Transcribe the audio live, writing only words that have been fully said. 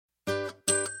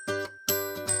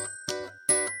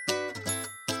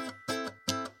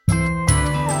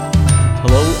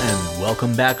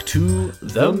Welcome back to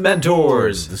The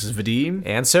Mentors. This is Vadim.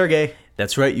 And Sergey.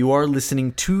 That's right, you are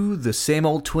listening to the same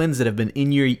old twins that have been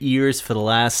in your ears for the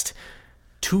last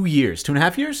 2 years.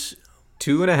 2.5 years?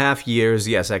 2.5 years,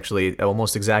 yes, actually,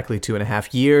 almost exactly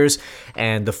 2.5 years.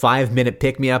 And the 5-minute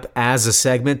pick-me-up as a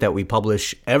segment that we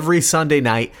publish every Sunday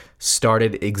night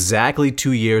started exactly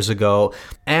 2 years ago.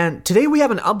 And today we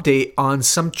have an update on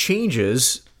some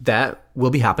changes that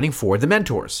will be happening for the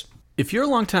Mentors. If you're a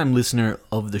longtime listener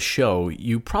of the show,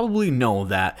 you probably know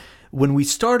that when we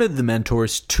started The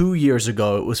Mentors 2 years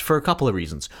ago, it was for a couple of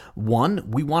reasons. One,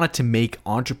 we wanted to make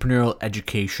entrepreneurial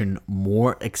education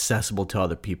more accessible to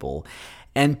other people.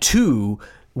 And two,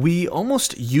 we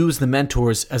almost use The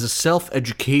Mentors as a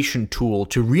self-education tool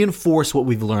to reinforce what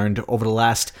we've learned over the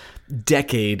last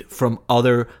decade from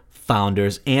other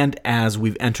founders and as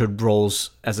we've entered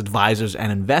roles as advisors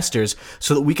and investors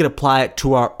so that we could apply it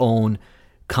to our own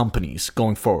companies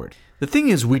going forward. The thing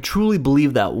is, we truly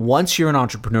believe that once you're an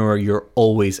entrepreneur, you're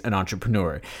always an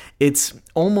entrepreneur. It's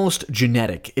almost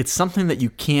genetic. It's something that you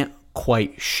can't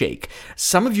quite shake.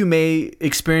 Some of you may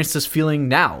experience this feeling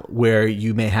now, where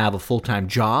you may have a full-time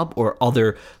job or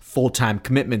other full-time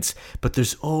commitments, but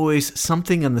there's always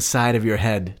something on the side of your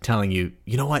head telling you,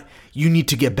 you know what, you need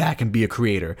to get back and be a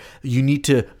creator. You need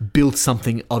to build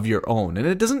something of your own. And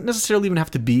it doesn't necessarily even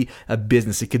have to be a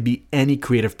business. It could be any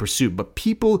creative pursuit. But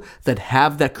people that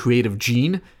have that creative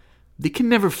gene, they can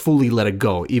never fully let it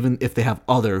go, even if they have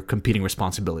other competing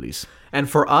responsibilities. And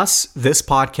for us, this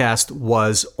podcast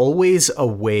was always a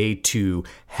way to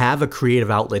have a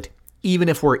creative outlet, even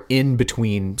if we're in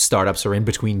between startups or in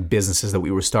between businesses that we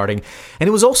were starting. And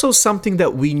it was also something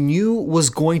that we knew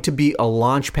was going to be a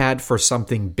launch pad for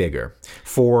something bigger,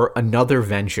 for another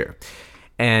venture.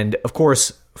 And of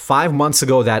course, 5 months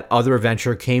ago, that other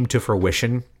venture came to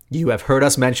fruition. You have heard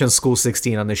us mention School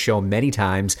 16 on the show many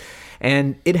times,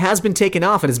 and it has been taken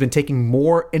off and has been taking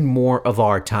more and more of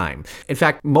our time. In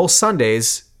fact, most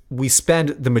Sundays, we spend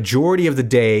the majority of the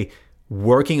day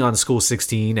working on School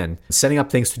 16 and setting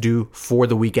up things to do for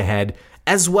the week ahead,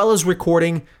 as well as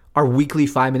recording our weekly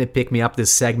 5-minute pick-me-up,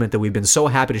 this segment that we've been so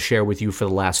happy to share with you for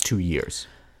the last 2 years.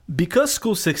 Because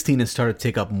School 16 has started to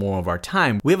take up more of our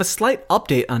time, we have a slight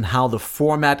update on how the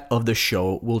format of the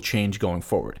show will change going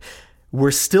forward.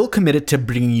 We're still committed to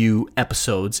bringing you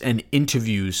episodes and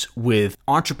interviews with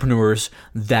entrepreneurs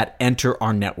that enter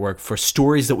our network for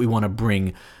stories that we want to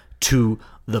bring to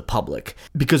the public,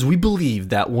 because we believe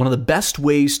that one of the best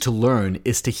ways to learn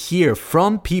is to hear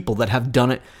from people that have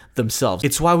done it themselves.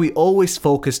 It's why we always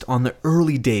focused on the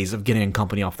early days of getting a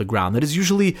company off the ground. That is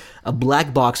usually a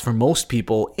black box for most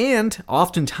people, and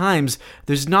oftentimes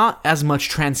there's not as much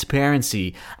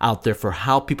transparency out there for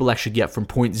how people actually get from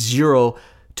point 0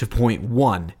 to point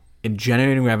 1 in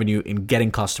generating revenue, in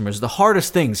getting customers, the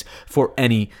hardest things for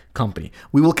any company.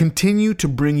 We will continue to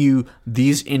bring you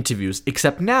these interviews,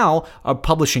 except now our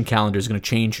publishing calendar is going to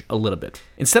change a little bit.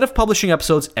 Instead of publishing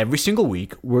episodes every single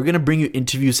week, we're going to bring you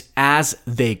interviews as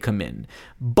they come in.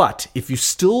 But if you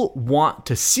still want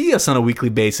to see us on a weekly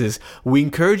basis, we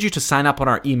encourage you to sign up on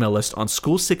our email list on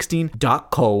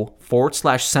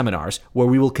school16.co/seminars, where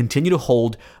we will continue to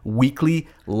hold weekly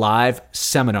live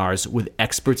seminars with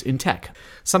experts in tech.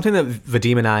 Something that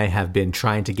Vadim and I have been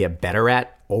trying to get better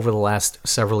at over the last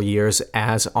several years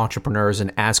as entrepreneurs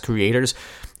and as creators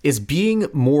is being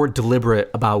more deliberate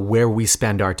about where we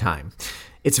spend our time.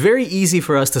 It's very easy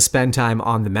for us to spend time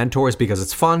on the Mentors because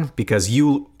it's fun, because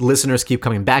you listeners keep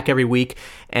coming back every week,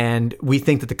 and we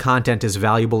think that the content is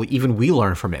valuable. Even we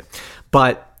learn from it.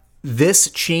 But this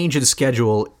change in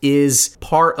schedule is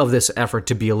part of this effort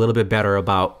to be a little bit better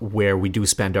about where we do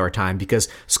spend our time, because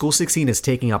School 16 is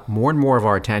taking up more and more of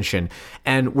our attention,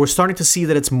 and we're starting to see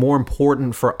that it's more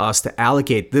important for us to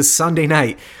allocate this Sunday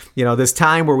night, this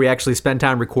time where we actually spend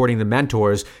time recording the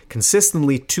Mentors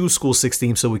consistently to School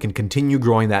 16 so we can continue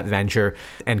growing that venture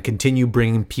and continue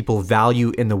bringing people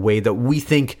value in the way that we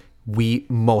think we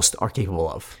most are capable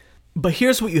of. But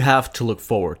here's what you have to look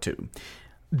forward to.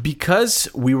 Because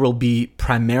we will be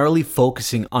primarily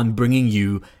focusing on bringing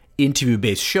you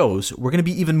interview-based shows, we're going to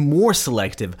be even more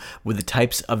selective with the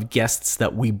types of guests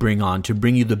that we bring on to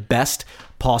bring you the best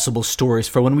possible stories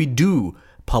for when we do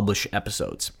publish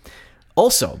episodes.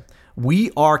 Also,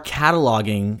 we are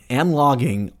cataloging and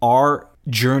logging our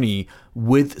journey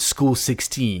with School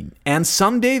 16, and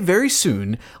someday, very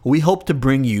soon, we hope to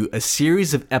bring you a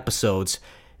series of episodes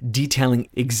detailing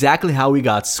exactly how we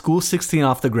got School 16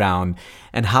 off the ground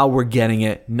and how we're getting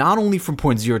it not only from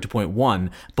point 0 to point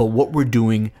 1, but what we're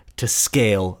doing to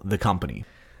scale the company.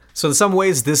 So in some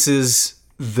ways, this is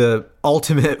the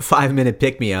ultimate 5-minute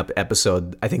pick-me-up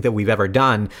episode I think that we've ever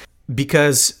done.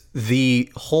 because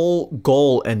the whole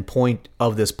goal and point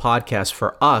of this podcast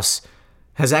for us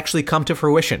has actually come to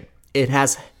fruition. It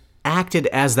has acted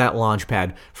as that launch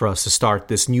pad for us to start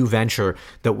this new venture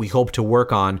that we hope to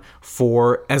work on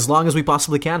for as long as we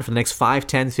possibly can for the next 5,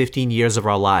 10, 15 years of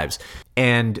our lives.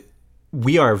 And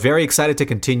we are very excited to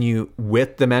continue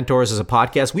with The Mentors as a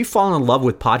podcast. We've fallen in love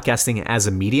with podcasting as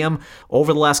a medium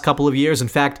over the last couple of years. In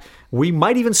fact, we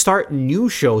might even start new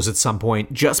shows at some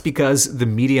point just because the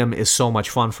medium is so much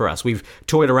fun for us. We've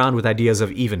toyed around with ideas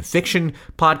of even fiction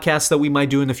podcasts that we might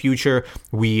do in the future.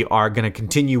 We are going to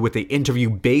continue with the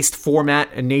interview-based format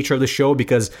and nature of the show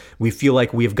because we feel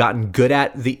like we've gotten good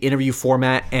at the interview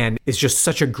format, and it's just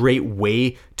such a great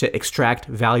way to extract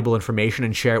valuable information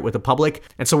and share it with the public.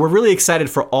 And so we're really excited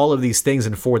for all of these things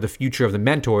and for the future of The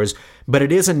Mentors, but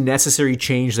it is a necessary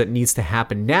change that needs to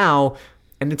happen now.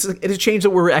 And it's a change that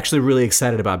we're actually really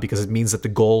excited about because it means that the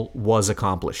goal was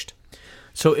accomplished.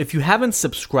 So if you haven't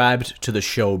subscribed to the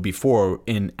show before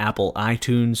in Apple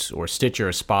iTunes or Stitcher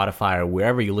or Spotify or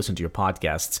wherever you listen to your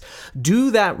podcasts, do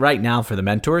that right now for The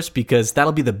Mentors because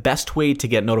that'll be the best way to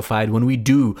get notified when we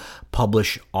do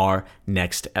publish our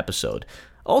next episode.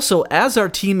 Also, as our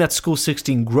team at School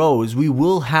 16 grows, we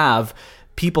will have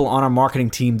people on our marketing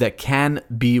team that can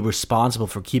be responsible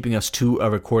for keeping us to a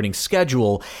recording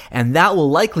schedule, and that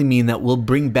will likely mean that we'll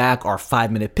bring back our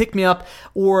 5-minute pick-me-up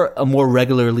or a more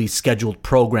regularly scheduled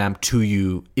program to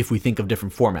you if we think of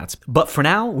different formats. But for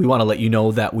now, we want to let you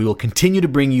know that we will continue to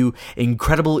bring you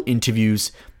incredible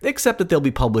interviews, except that they'll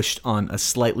be published on a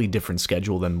slightly different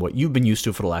schedule than what you've been used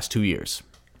to for the last 2 years.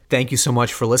 Thank you so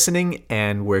much for listening,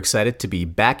 and we're excited to be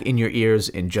back in your ears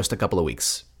in just a couple of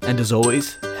weeks. And as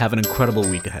always, have an incredible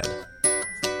week ahead.